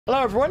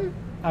Hello everyone,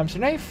 I'm Sir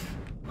Kneif.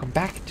 Welcome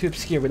back to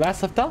Obscure. We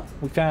last left off,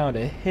 we found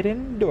a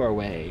hidden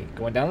doorway.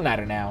 Going down a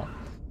ladder now.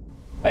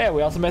 Oh yeah,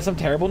 we also met some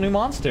terrible new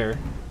monster.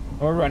 And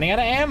we're running out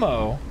of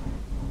ammo.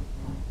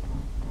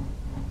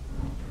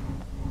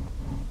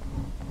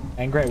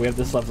 And great, we have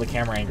this lovely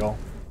camera angle.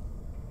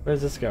 Where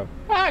does this go?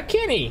 Ah,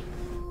 Kenny!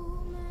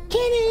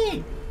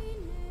 Kenny!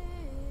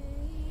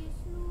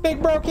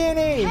 Big bro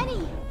Kenny!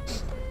 Kenny!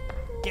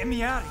 Get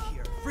me out of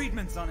here.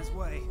 Friedman's on his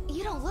way.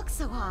 You don't look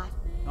so hot.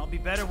 I'll be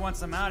better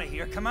once I'm out of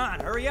here. Come on,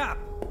 hurry up.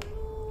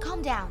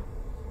 Calm down.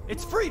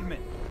 It's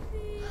Friedman.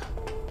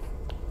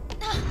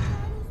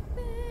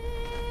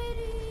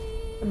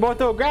 Boy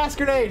throw a grass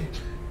grenade!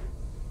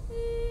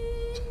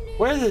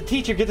 Where does the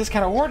teacher get this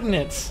kind of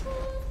ordnance?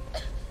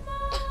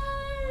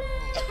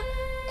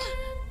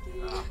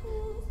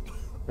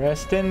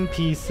 Rest in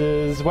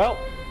pieces. Well,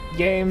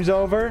 game's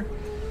over.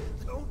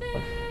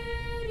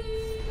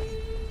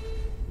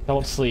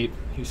 Don't sleep,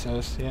 he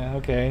says. Yeah,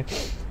 okay.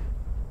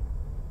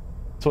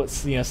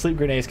 That's what, you know, sleep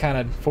grenades kind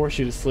of force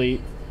you to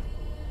sleep.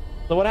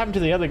 So what happened to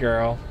the other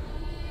girl?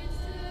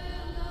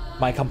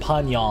 My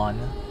companion.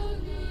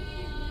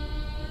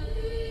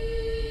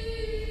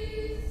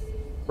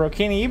 Bro,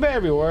 Kenny, you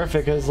better be worth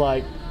it, because,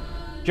 like,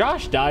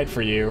 Josh died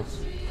for you.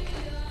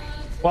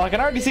 Well, I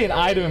can already see an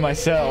item in my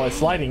cell.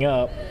 It's lighting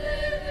up.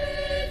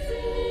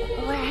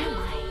 Where am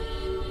I?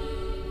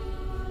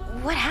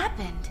 What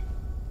happened?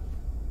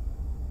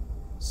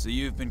 So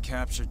you've been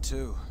captured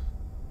too.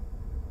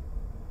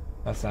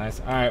 That's nice.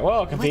 Alright,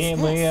 well,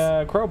 conveniently,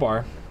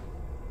 crowbar.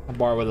 A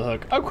bar with a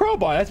hook. A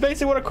crowbar! That's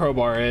basically what a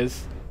crowbar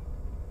is.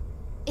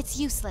 It's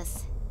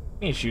useless.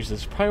 It's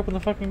useless. Probably open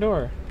the fucking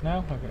door.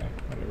 No? Okay,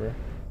 whatever.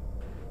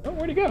 Oh,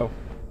 where'd he go?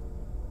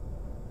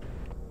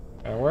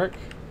 Gotta work.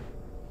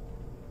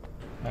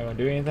 Am I gonna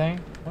do anything?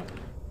 What?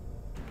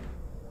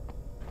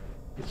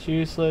 It's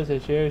useless,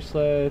 it's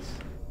useless.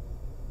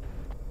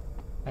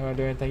 I'm gonna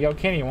do anything. Yo,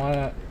 Kenny, you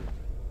wanna...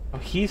 Oh,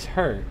 he's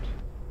hurt.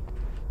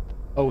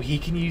 Oh, he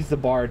can use the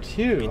bar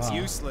too. It's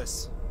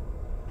useless.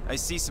 I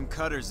see some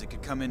cutters that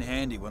could come in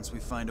handy once we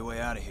find a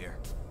way out of here.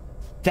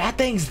 That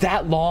thing's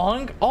that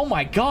long? Oh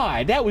my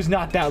god, that was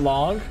not that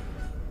long.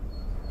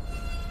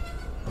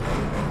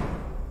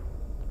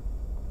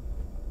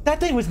 That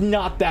thing was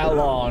not that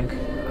long.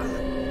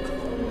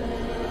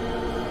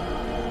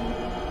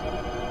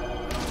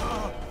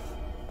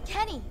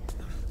 Kenny,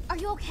 are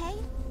you okay?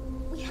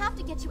 We have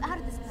to get you out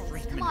of this place.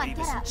 Friedman Come on, made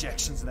get us up.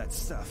 injections of that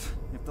stuff.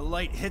 If the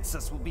light hits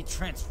us, we'll be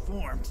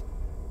transformed.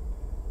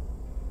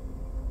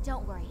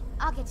 Don't worry,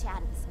 I'll get you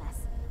out of this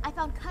mess. I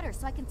found cutters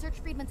so I can search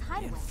Friedman's The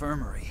hideaway.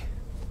 infirmary.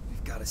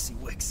 We've got to see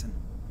Wixon.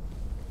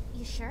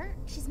 You sure?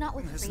 She's not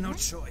with There's Friedman? no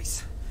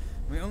choice.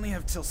 We only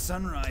have till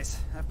sunrise.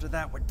 After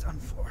that, we're done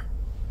for.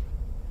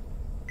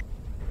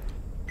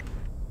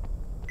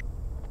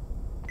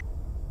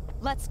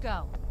 Let's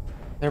go.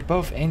 They're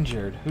both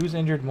injured. Who's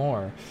injured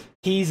more?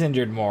 He's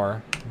injured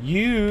more.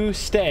 You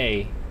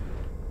stay.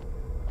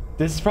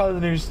 This is probably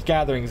the new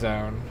gathering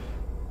zone.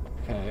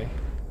 Okay.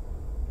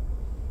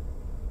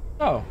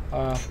 Oh,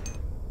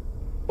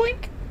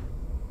 boink.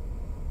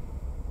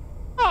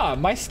 Ah,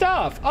 my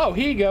stuff. Oh,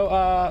 here you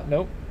go.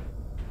 Nope.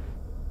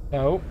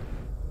 Nope.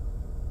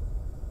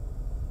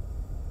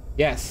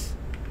 Yes.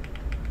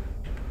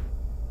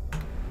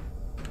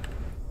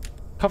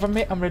 Cover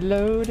me, I'm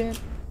reloading.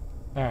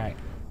 Alright.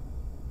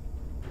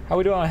 How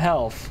we doing on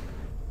health?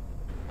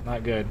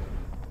 Not good.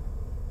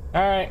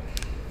 Alright.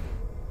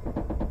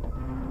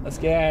 Let's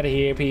get out of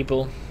here,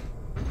 people.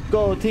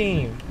 Go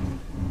team.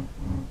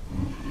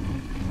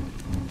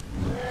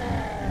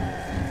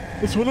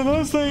 It's one of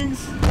those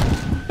things.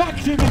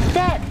 Back, David,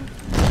 back!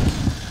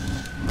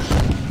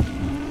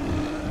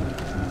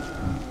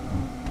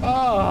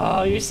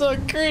 Oh, you're so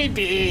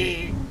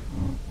creepy.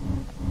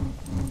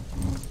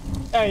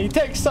 Hey, you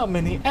take so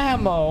many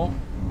ammo.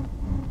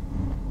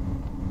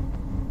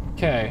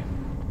 Okay.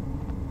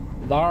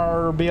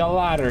 There'll be a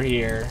ladder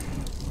here.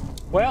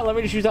 Well, let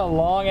me just use that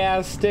long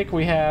ass stick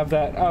we have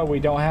that. Oh, we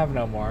don't have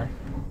no more.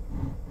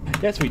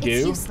 Yes, we do.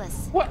 It's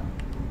useless. What?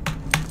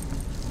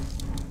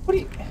 What do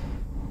you...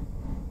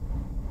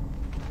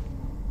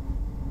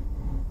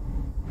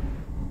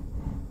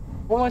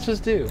 What am I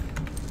supposed to do?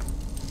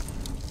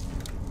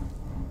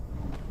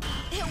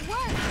 It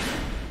worked.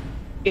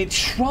 It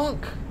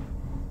shrunk.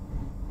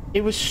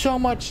 It was so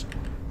much...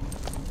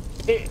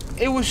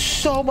 It was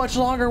so much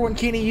longer when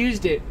Kenny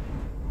used it.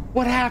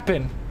 What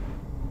happened?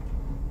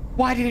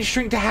 Why did it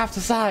shrink to half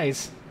the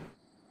size?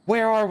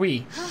 Where are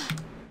we?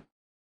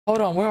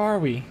 Hold on, where are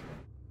we?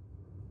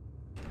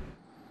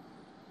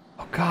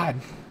 Oh god.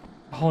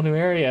 A whole new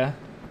area.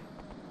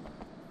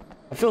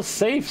 I feel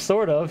safe,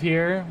 sort of,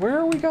 here. Where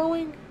are we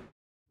going?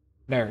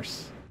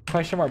 Nurse.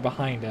 Question mark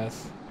behind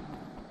us.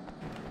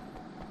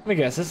 Let me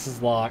guess, this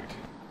is locked.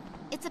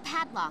 It's a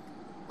padlock.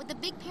 With a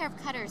big pair of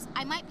cutters,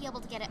 I might be able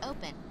to get it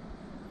open.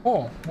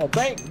 Oh, well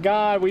thank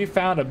God we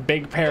found a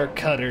big pair of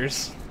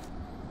cutters.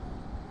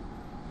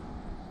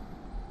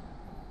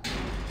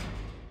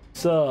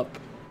 What's up?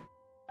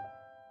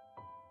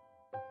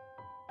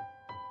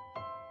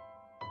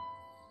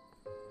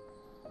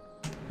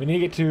 We need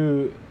to get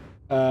to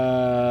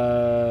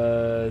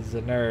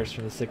the nurse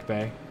from the sick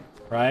bay,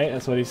 right?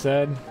 That's what he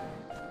said.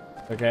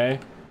 Okay.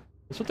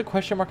 Let's put the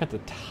question mark at the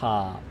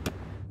top.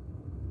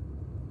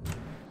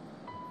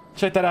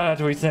 Check that out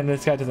after we send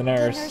this guy to the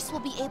nurse. The nurse will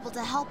be able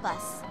to help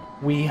us.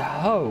 We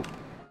hope.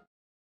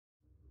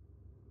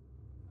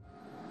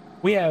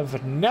 We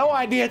have no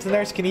idea if the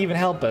nurse can even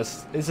help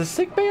us. Is the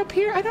sick bay up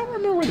here? I don't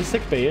remember where the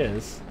sick bay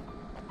is.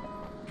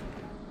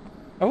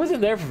 I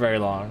wasn't there for very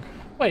long.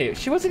 Wait,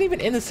 she wasn't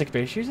even in the sick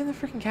bay. She was in the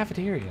freaking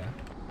cafeteria.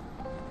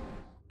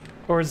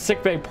 Or is the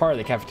sick bay part of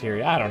the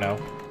cafeteria? I don't know.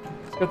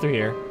 Let's go through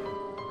here.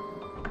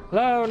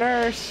 Hello,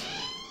 nurse.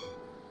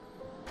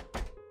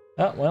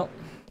 Oh, well.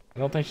 I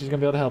don't think she's gonna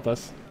be able to help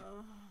us.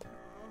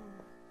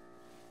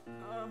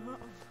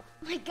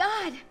 My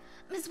God!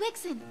 Miss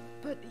Wixon!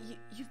 But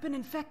you've been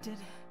infected.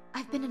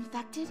 I've been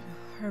infected?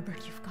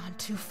 Herbert, you've gone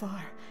too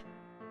far.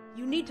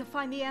 You need to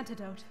find the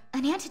antidote.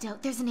 An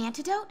antidote? There's an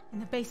antidote?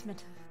 In the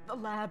basement. The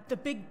lab. The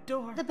big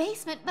door. The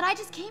basement? But I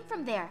just came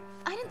from there.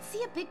 I didn't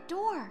see a big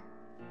door.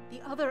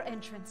 The other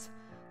entrance.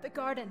 The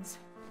gardens.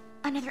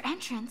 Another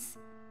entrance?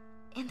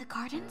 In the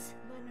gardens?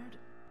 Leonard.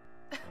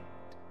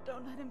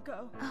 Don't let him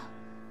go. Oh.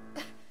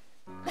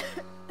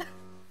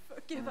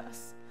 Forgive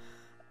us.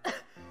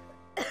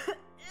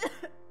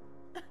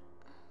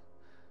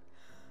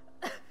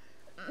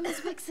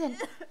 Miss Wixon.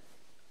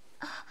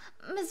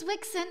 Miss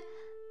Wixon.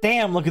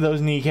 Damn, look at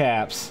those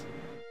kneecaps.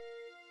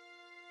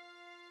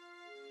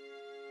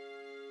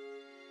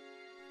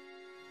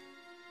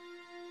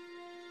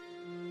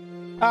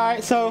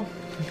 Alright, so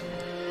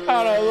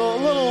I don't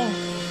know,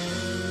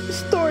 the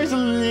story's a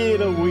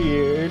little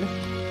weird.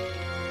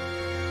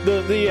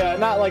 The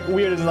not like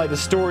weird as in like the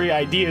story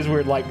idea is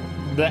weird, like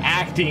the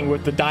acting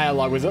with the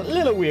dialogue was a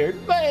little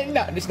weird, but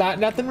no, it's not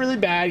nothing really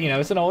bad, you know,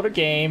 it's an older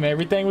game,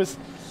 everything was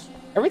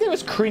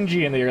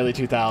cringy in the early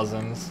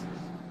 2000s.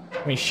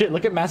 I mean, shit,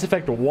 look at Mass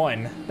Effect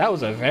 1. That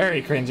was a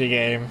very cringy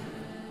game.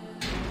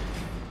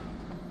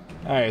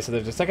 Alright, so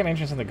there's a second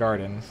entrance in the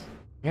gardens.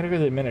 You gotta go to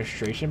the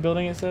administration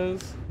building, it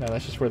says? No,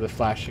 that's just where the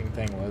flashing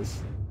thing was.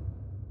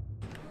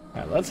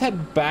 Alright, let's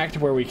head back to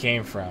where we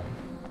came from.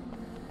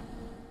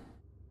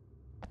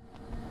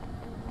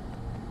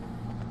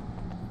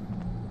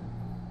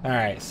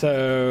 Alright,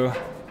 so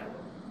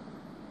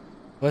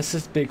what's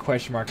this big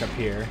question mark up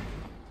here?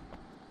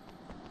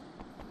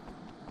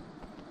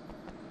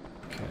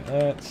 Okay,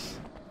 let's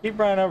keep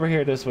running over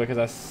here this way because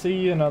I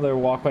see another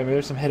walkway. Maybe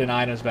there's some hidden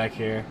items back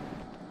here.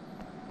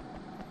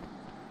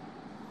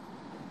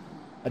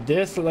 A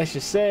disc that lets you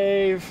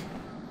save.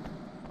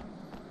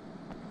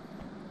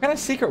 What kind of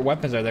secret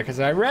weapons are there? Because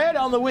I read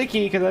on the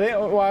wiki, because I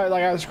didn't,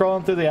 like I was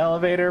scrolling through the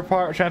elevator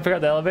part, trying to figure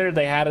out the elevator,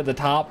 they had at the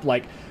top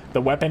like the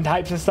weapon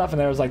types and stuff, and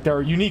there was like there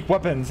are unique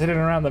weapons hidden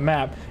around the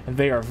map, and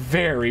they are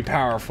very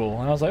powerful.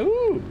 And I was like,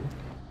 ooh,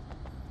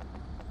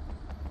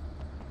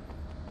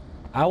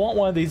 I want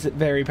one of these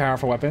very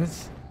powerful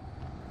weapons.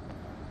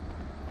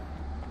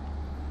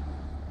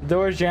 The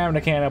door's jammed,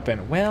 I can't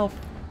open. Well,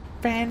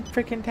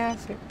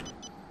 fan-freaking-tastic.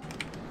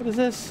 What is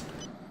this?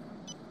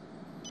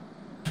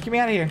 Get me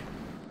out of here.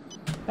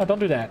 Oh, don't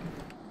do that.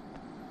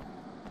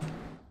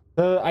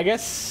 I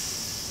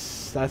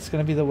guess that's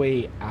gonna be the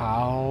way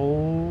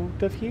out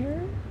of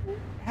here.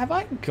 Have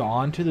I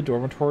gone to the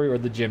dormitory or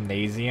the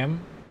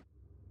gymnasium?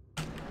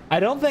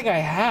 I don't think I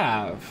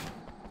have.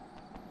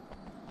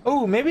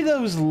 Oh, maybe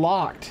those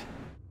locked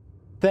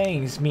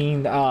things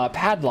mean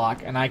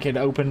padlock, and I could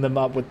open them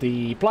up with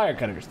the plier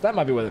cutters. That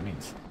might be what it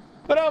means.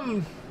 But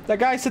that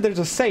guy said there's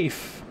a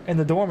safe in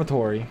the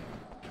dormitory.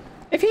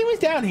 If he was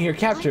down here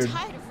captured. I'm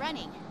tired of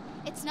running.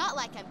 It's not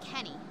like I'm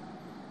Kenny.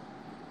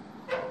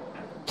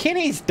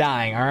 Kenny's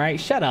dying, alright?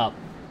 Shut up.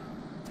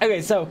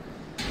 Okay, so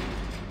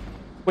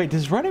wait,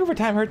 does running over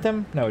time hurt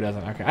them? No, it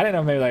doesn't. Okay, I didn't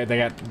know, maybe like they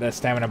got the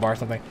stamina bar or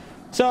something.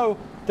 So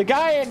the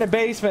guy in the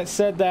basement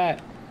said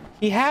that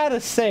he had a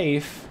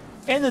safe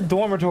in the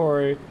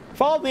dormitory,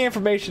 followed the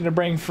information to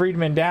bring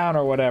Friedman down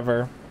or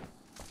whatever.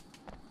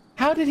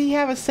 How did he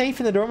have a safe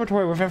in the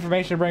dormitory with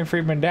information to bring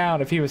Friedman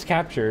down if he was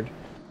captured?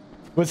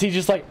 Was he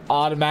just like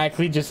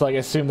automatically just like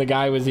assume the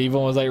guy was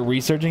evil and was like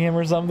researching him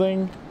or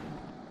something?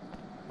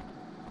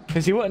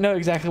 Because he wouldn't know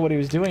exactly what he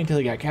was doing until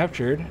he got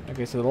captured.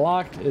 Okay, so the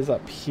locked is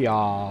up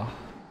here.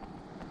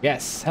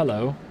 Yes,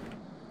 hello.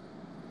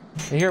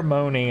 I hear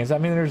moaning. Does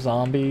that mean there's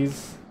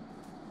zombies?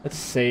 Let's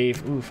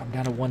save. Oof, I'm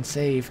down to one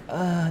save.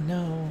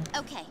 No.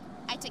 Okay,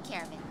 I took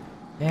care of it.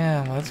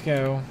 Yeah, let's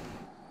go.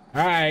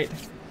 Alright.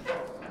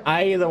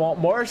 I either want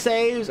more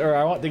saves or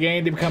I want the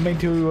game to be coming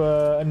to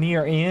a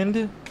near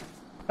end.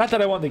 Not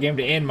that I want the game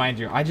to end, mind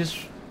you. I just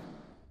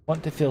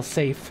want to feel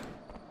safe.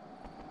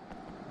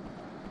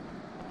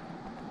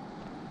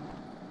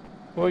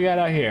 What we got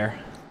out here?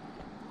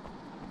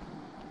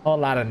 A whole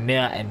lot of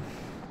nothing.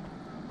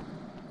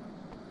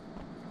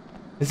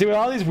 You see, with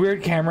all these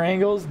weird camera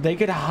angles, they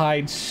could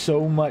hide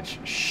so much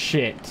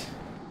shit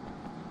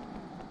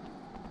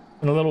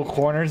in the little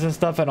corners and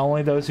stuff, and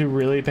only those who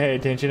really pay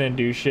attention and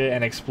do shit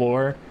and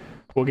explore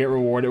will get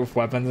rewarded with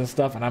weapons and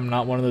stuff, and I'm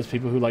not one of those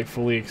people who like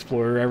fully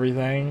explore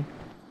everything.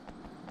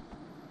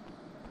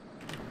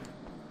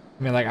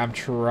 I mean, like, I'm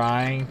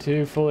trying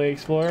to fully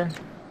explore.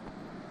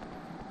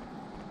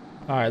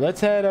 All right, let's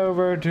head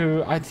over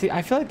to... I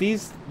feel like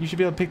these... You should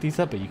be able to pick these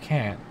up, but you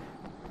can't.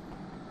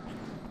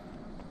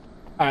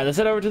 All right, let's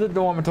head over to the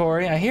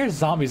dormitory. I hear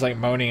zombies, like,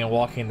 moaning and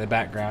walking in the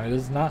background. It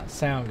does not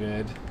sound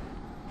good.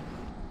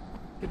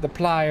 Get the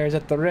pliers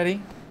at the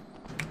ready.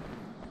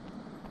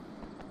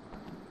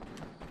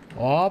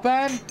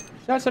 Open!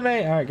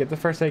 Sesame! All right, get the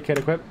first aid kit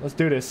equipped. Let's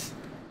do this.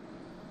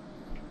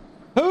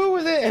 Who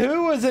was it?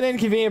 Who was an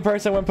inconvenient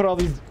person when put all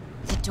these...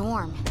 The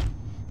dorm.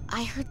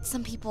 I heard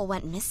some people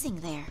went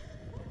missing there.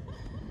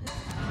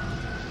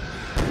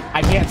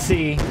 I can't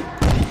see.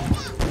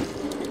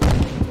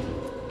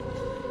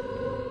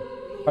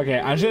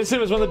 Okay, I'm just gonna assume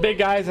it was one of the big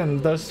guys and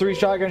those 3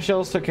 shotgun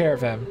shells took care of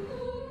him.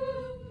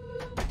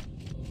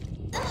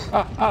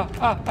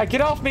 Get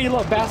off me, you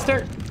little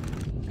bastard!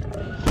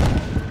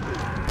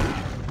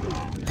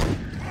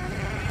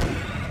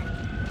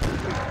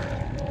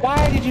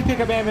 Why did you pick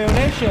up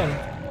ammunition?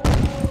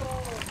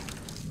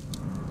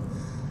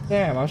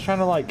 Damn, I was trying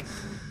to like...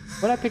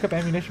 What did I pick up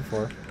ammunition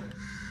for?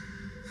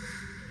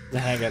 The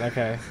hang it,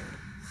 okay.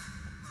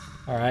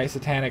 Alright,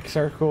 satanic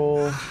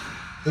circle.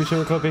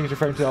 Lucifer clipping is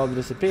referring to all the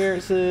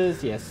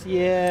disappearances. Yes,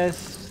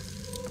 yes.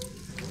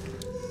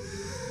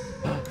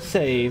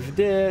 Save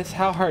this.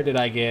 How hard did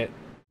I get?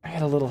 I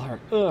got a little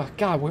hard. Ugh,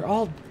 God, we're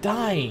all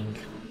dying.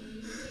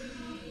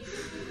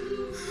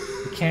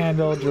 The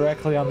candle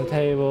directly on the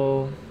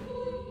table.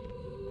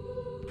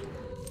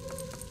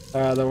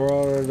 The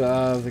world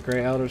of the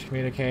great elders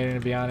communicating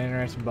beyond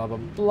ignorance and blah blah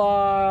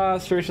blah.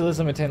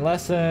 Spiritualism and 10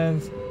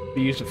 lessons.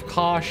 The use of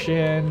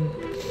caution.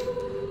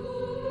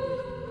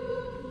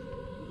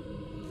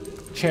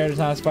 Chair does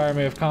not inspire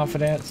me with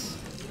confidence.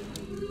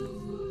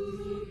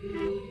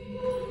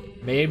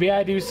 Maybe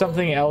I do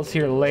something else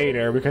here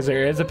later because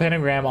there is a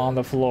pentagram on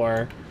the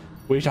floor.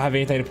 We don't have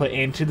anything to put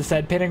into the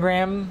said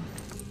pentagram.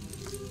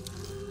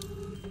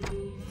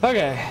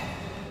 Okay.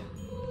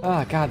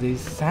 Oh God, these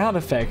sound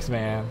effects,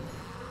 man.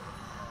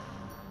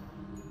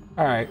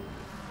 All right.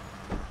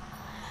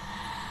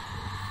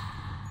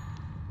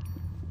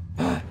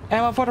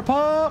 Ammo for the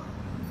pump.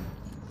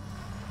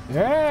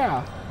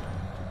 Yeah.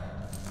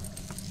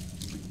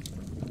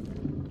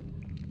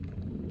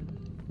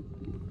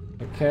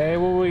 Okay,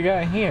 what we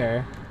got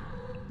here?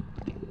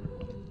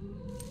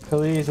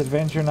 Police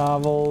adventure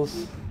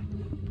novels.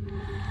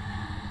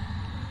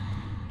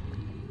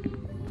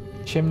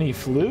 Chimney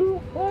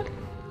flue? What?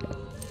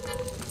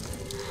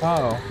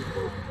 Oh.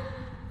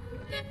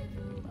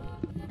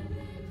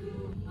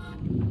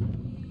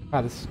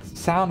 God, this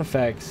sound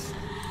effects.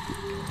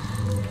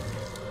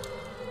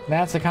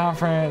 NASA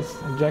conference,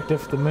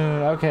 objective to the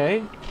moon.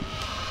 Okay.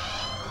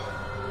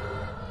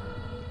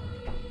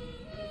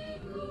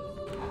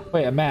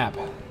 Wait, a map.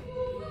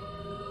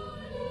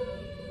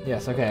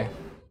 Yes, okay.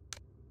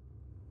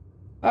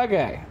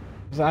 Okay.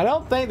 So I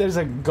don't think there's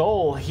a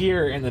goal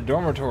here in the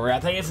dormitory. I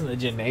think it's in the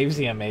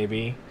gymnasium,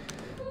 maybe.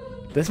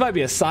 This might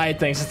be a side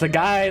thing since the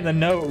guy in the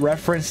note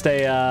referenced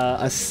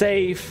a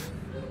safe.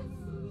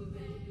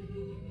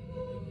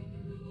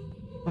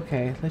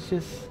 Okay, let's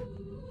just...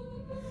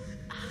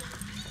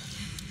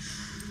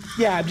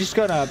 Yeah, I'm just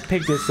gonna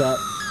pick this up.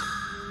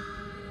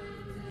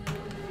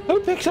 Who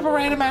picks up a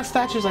random ass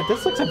statue like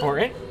this? Looks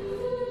important.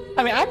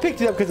 I mean, I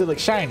picked it up because it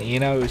looked shiny, you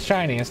know, it was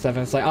shiny and stuff,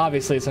 and it's like,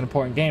 obviously it's an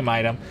important game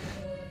item.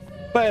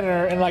 But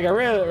in like a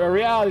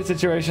reality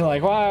situation,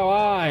 like,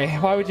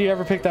 why would you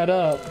ever pick that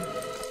up?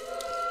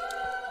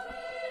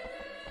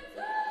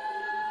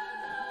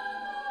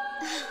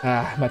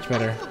 Ah, much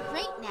better. I feel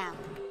great now.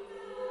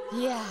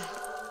 Yeah.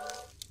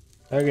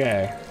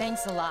 Okay.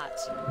 Thanks a lot.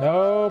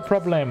 No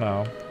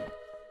problemo.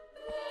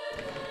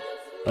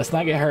 Let's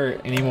not get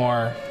hurt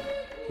anymore.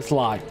 It's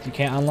locked. You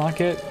can't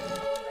unlock it.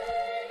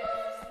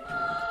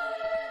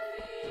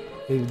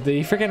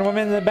 The freaking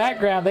women in the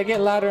background, they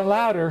get louder and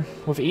louder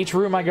with each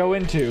room I go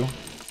into.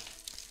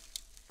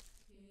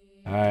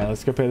 Alright,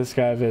 let's go pay this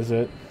guy a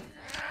visit.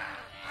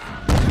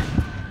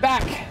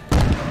 Back!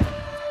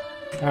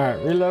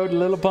 Alright, reload,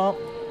 little pump.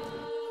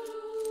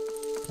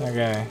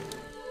 Okay.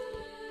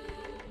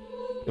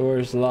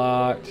 Door's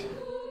locked.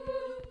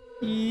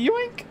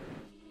 Yoink!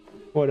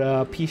 What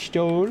a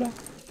pistol.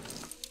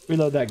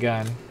 Reload that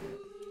gun.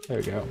 There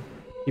we go.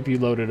 Keep you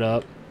loaded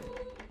up.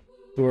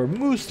 Door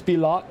must be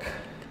locked.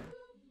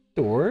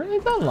 Door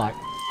is unlocked.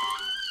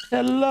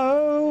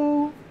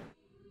 Hello.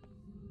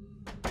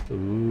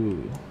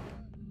 Ooh.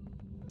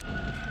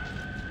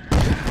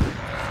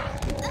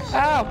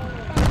 Ow!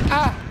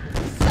 Ah!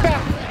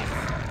 Back!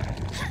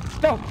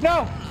 No!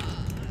 No!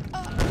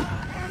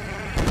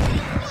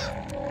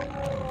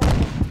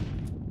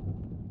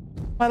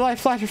 My life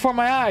flashed before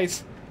my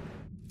eyes.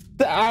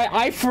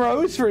 I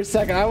froze for a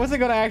second. I wasn't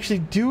gonna actually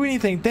do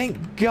anything.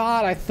 Thank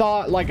God I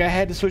thought like I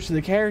had to switch to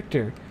the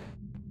character.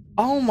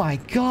 Oh my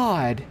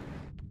God.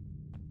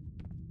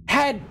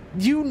 Had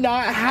you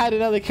not had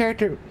another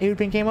character, it would have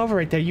been game over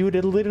right there. You would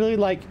have literally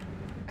like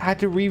had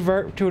to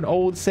revert to an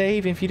old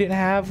save if you didn't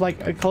have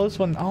like a close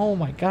one. Oh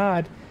my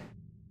God.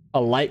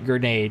 A light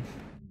grenade.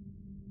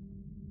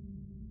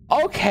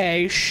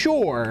 Okay,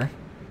 sure.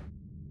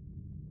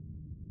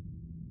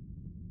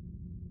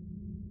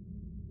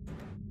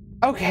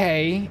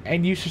 Okay,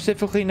 and you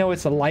specifically know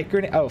it's a light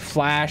grenade? Oh,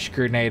 flash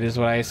grenade is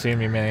what I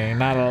assume you mean,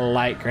 not a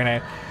light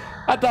grenade.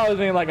 I thought it was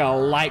meaning like a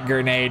light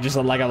grenade, just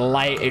like a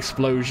light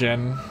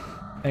explosion.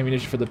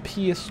 Ammunition for the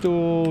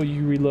pistol.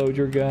 You reload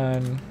your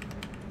gun.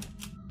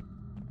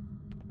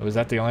 Was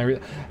that the only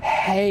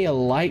Hey, a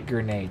light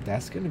grenade.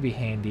 That's going to be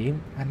handy.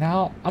 And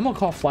now, I'm going to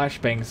call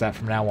flashbangs that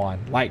from now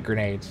on. Light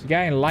grenades. You got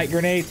any light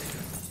grenades?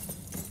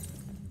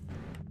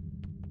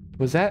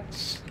 Was that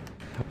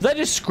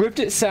just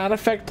scripted sound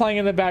effect playing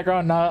in the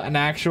background, not an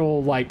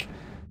actual, like,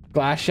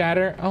 glass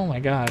shatter? Oh my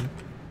god.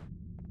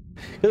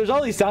 There's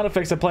all these sound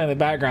effects that play in the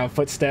background.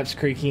 Footsteps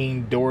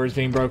creaking, doors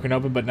being broken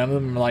open, but none of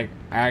them are, like,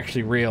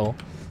 actually real.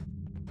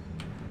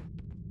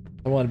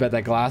 I want to bet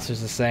that glass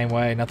is the same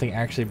way. Nothing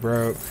actually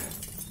broke.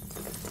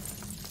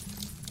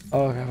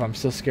 Oh, I'm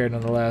still scared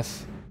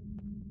nonetheless.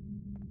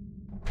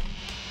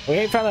 We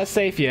ain't found that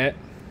safe yet.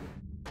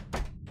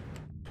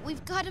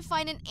 We've got to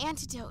find an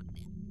antidote.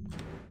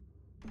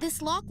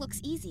 This lock looks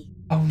easy.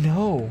 Oh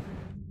no.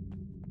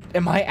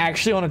 Am I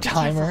actually on a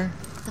timer?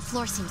 Careful. The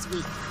floor seems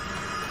weak.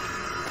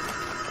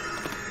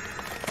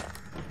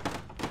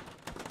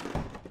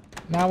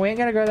 No, we ain't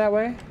gotta go that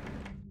way.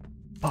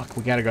 Fuck,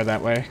 we gotta go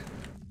that way.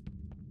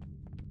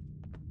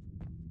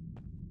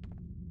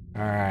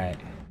 Alright.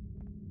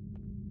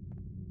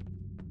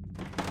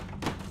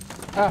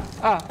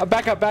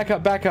 Back up, back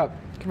up, back up.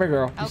 Come here,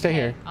 girl. You stay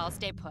here. I'll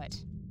stay put.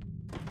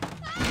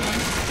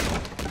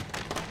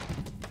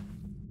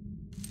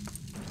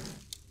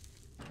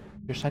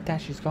 Just like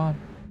that, she's gone.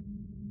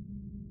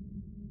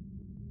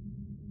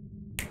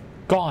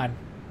 Gone.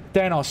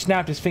 Thanos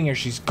snapped his finger.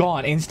 She's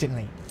gone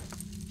instantly.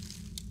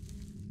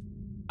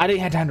 I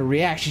didn't have time to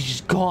react. She's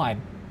just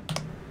gone.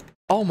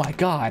 Oh my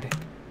god.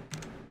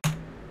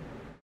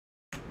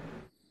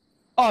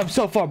 Oh, I'm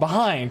so far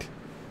behind.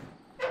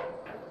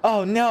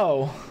 Oh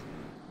no.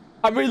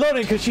 I'm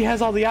reloading because she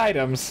has all the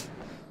items.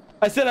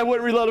 I said I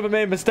wouldn't reload if I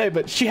made a mistake,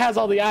 but she has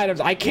all the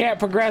items. I can't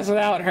progress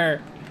without her.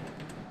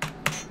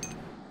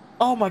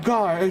 Oh my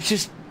god, it's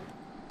just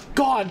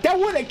God, that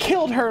wouldn't have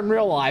killed her in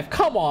real life.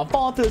 Come on,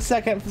 fall to the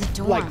second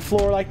like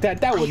floor like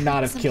that. That would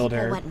not have killed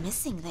her. Went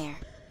missing there.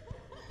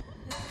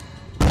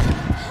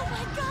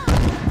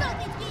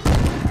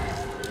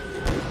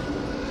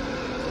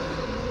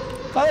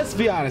 Well, let's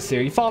be honest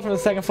here. You fall from the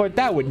second floor,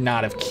 that would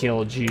not have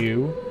killed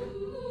you.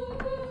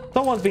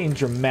 Someone's being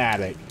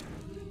dramatic.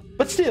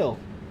 But still,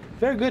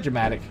 very good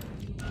dramatic.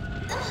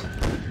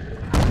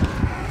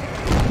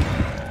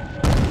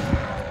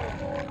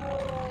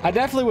 I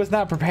definitely was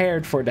not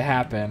prepared for it to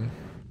happen.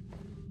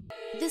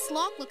 This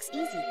lock looks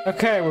easy.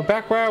 Okay, we're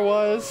back where I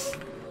was.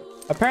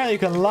 Apparently you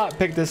can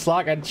lockpick this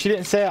lock. She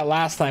didn't say that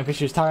last time because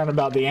she was talking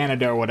about the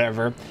antidote or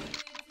whatever.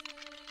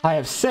 I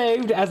have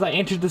saved as I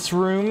entered this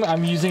room.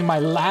 I'm using my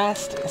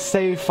last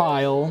save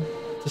file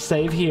to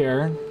save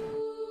here.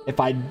 If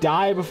I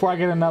die before I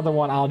get another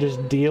one, I'll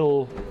just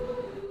deal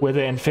with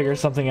it and figure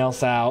something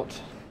else out.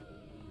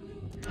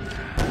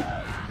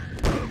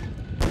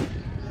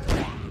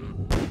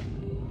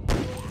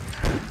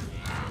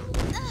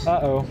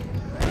 Uh-oh.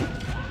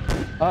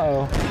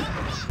 Uh-oh.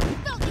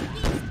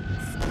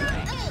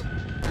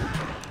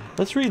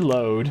 Let's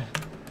reload.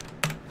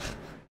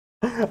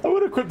 I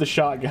would have equipped the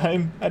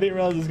shotgun. I didn't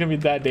realize it was going to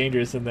be that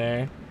dangerous in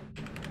there.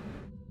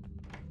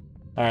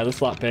 Alright, let's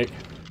lockpick.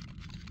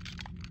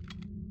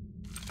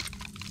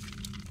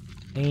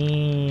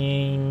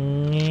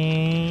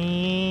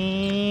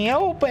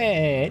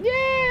 Open!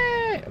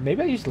 Yeah!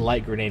 Maybe I used a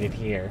light grenade in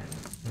here.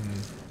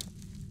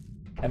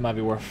 That might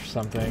be worth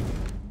something.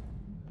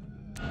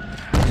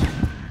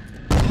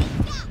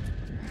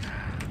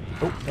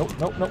 Oh, nope,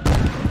 nope, nope.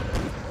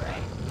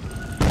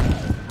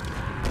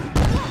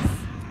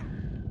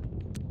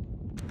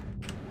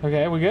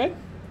 Okay, we good?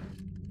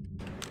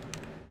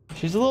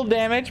 She's a little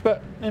damaged,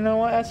 but you know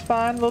what? That's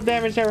fine. A little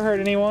damage never hurt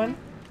anyone.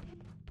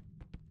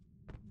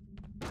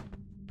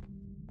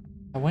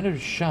 The window's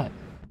shut.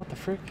 What the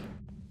frick?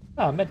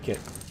 Oh, medkit.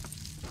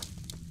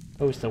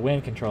 Oh, it's the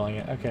wind controlling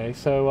it. Okay,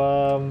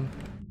 so,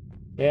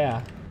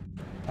 yeah.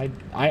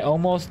 I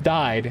almost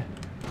died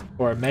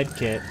for a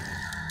medkit.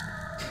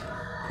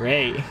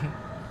 Great.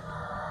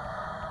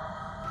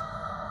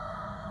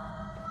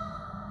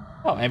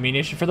 Oh,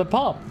 ammunition for the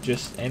pump.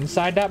 Just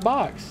inside that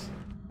box.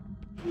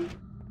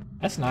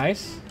 That's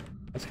nice.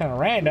 That's kind of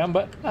random,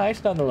 but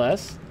nice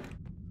nonetheless.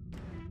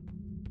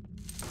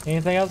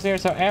 Anything else here?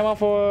 So ammo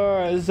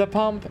for the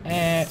pump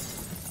and...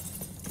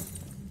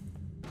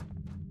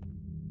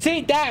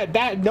 See,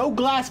 that no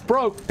glass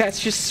broke.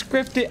 That's just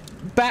scripted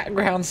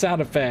background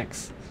sound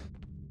effects.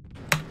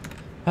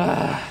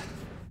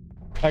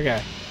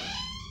 Okay.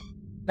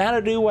 Now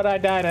to do what I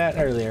died at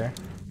earlier.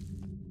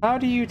 How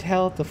do you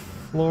tell if the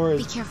floor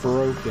is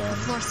broken? The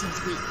floor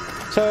seems weak.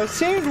 So it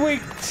seems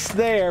weak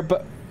there,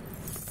 but...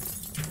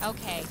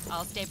 Okay,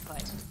 I'll stay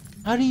put.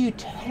 How do you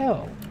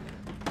tell?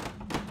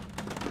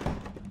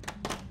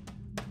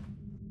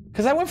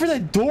 Because I went for the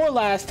door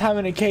last time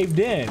and it caved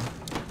in.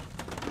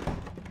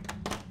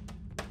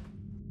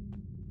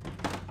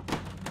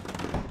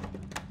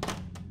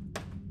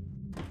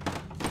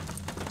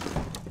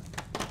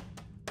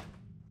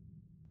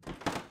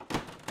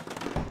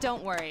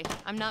 Don't worry,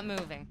 I'm not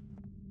moving.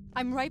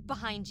 I'm right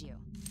behind you.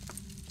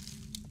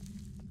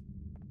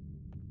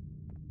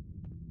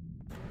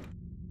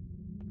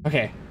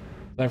 Okay.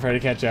 I'm afraid to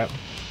catch up.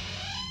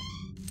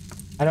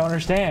 I don't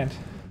understand.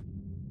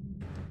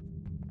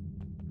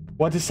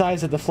 What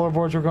decides that the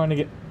floorboards were going to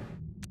get...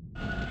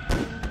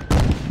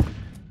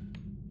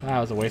 That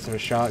was a waste of a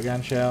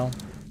shotgun shell.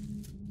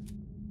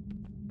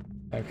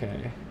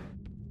 Okay.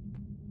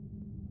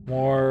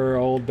 More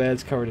old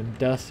beds covered in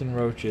dust and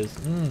roaches.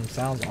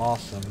 Sounds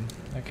awesome.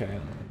 Okay,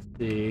 let's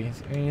see.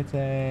 Is there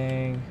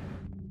anything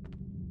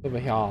over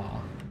here?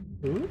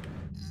 Ooh.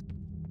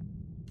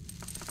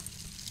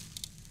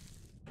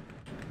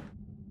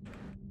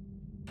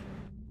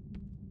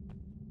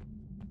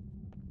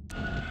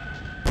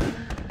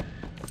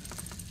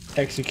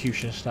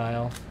 Execution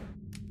style.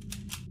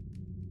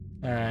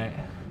 Alright.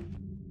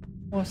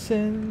 What's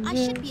in I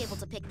this? should be able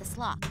to pick this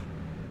lock.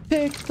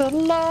 Pick the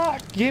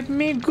lock! Give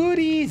me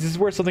goodies! This is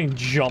where something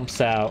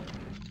jumps out.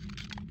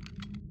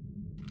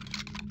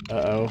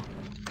 Uh-oh.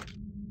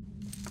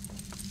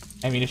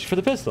 Ammunition for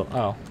the pistol.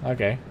 Oh,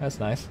 okay. That's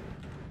nice.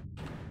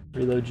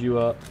 Reload you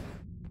up.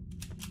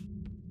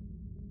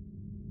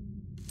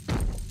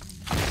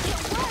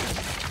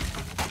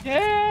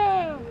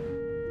 Yeah!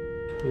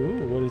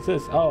 Ooh, what is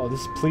this? Oh, this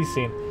is police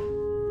scene.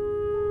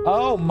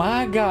 Oh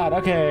my god,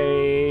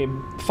 okay.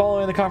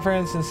 Following the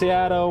conference in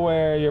Seattle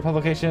where your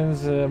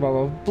publications, blah,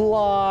 blah,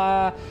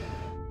 blah.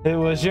 It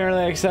was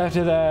generally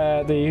accepted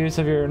that the use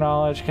of your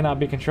knowledge cannot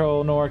be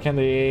controlled, nor can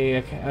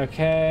the,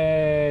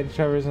 okay,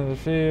 discoveries in the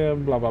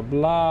field, blah, blah,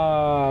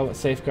 blah.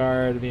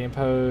 Safeguard be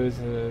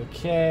imposed,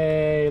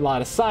 okay. A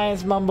lot of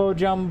science mumbo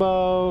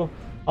jumbo.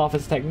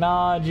 Office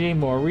technology,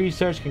 more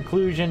research,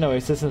 conclusion, no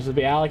systems would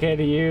be allocated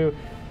to you.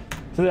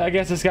 So I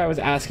guess this guy was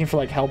asking for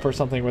like help or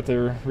something with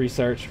their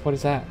research. What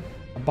is that?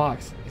 A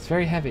box. It's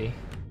very heavy.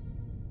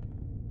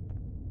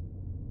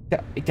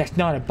 That's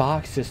not a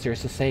box, sister.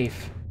 It's a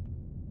safe.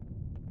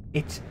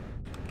 It's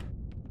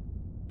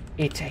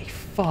a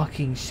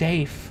fucking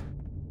safe.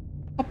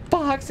 A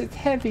box. It's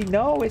heavy.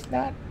 No, it's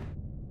not.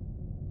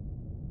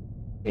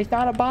 It's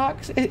not a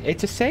box.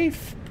 It's a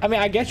safe. I mean,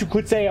 I guess you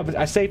could say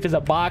a safe is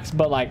a box,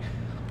 but like,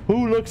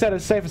 who looks at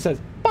a safe and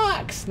says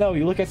box? No,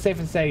 you look at safe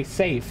and say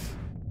safe.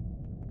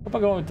 Where am I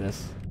going with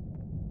this?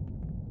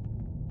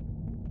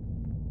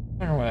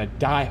 I don't want to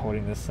die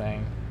holding this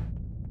thing.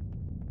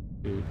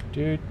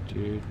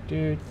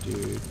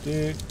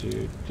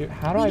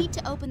 How do I... We need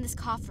to open this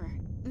coffer.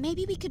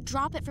 Maybe we could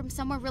drop it from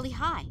somewhere really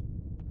high.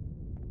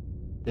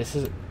 This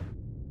is...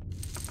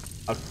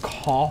 a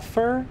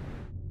coffer?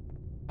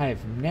 I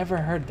have never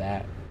heard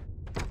that.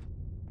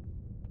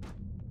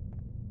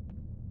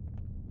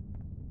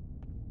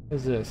 What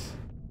is this?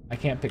 I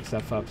can't pick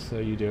stuff up, so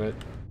you do it.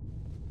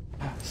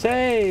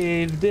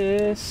 Save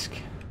disk.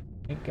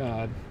 Thank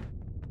God.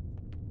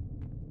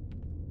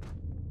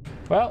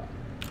 Well,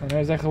 I know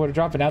exactly where to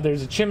drop it now.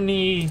 There's a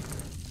chimney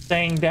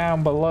thing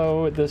down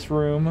below this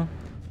room.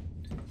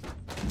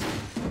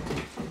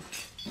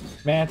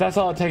 Man, if that's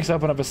all it takes to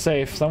open up a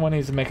safe, someone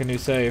needs to make a new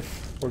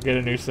safe or get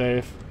a new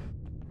safe.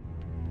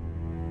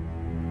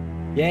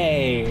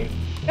 Yay!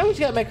 Now we just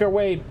gotta make our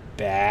way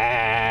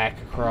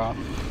back across.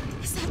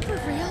 Is that for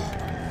real?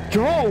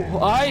 Go!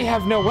 I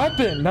have no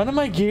weapon. None of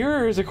my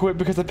gear is equipped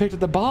because I picked up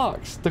the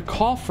box, the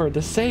coffer,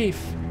 the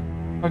safe.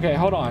 Okay,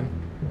 hold on.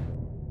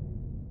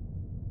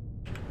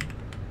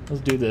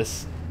 Let's do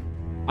this.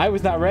 I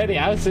was not ready.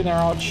 I was sitting there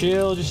all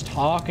chill, just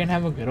talking,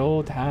 having a good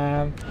old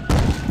time.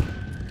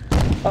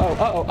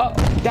 Oh,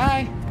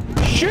 die!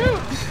 Shoot!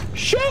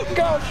 Shoot,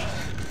 gosh!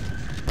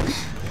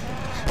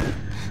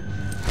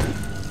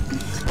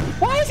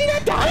 Why is he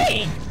not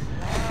dying?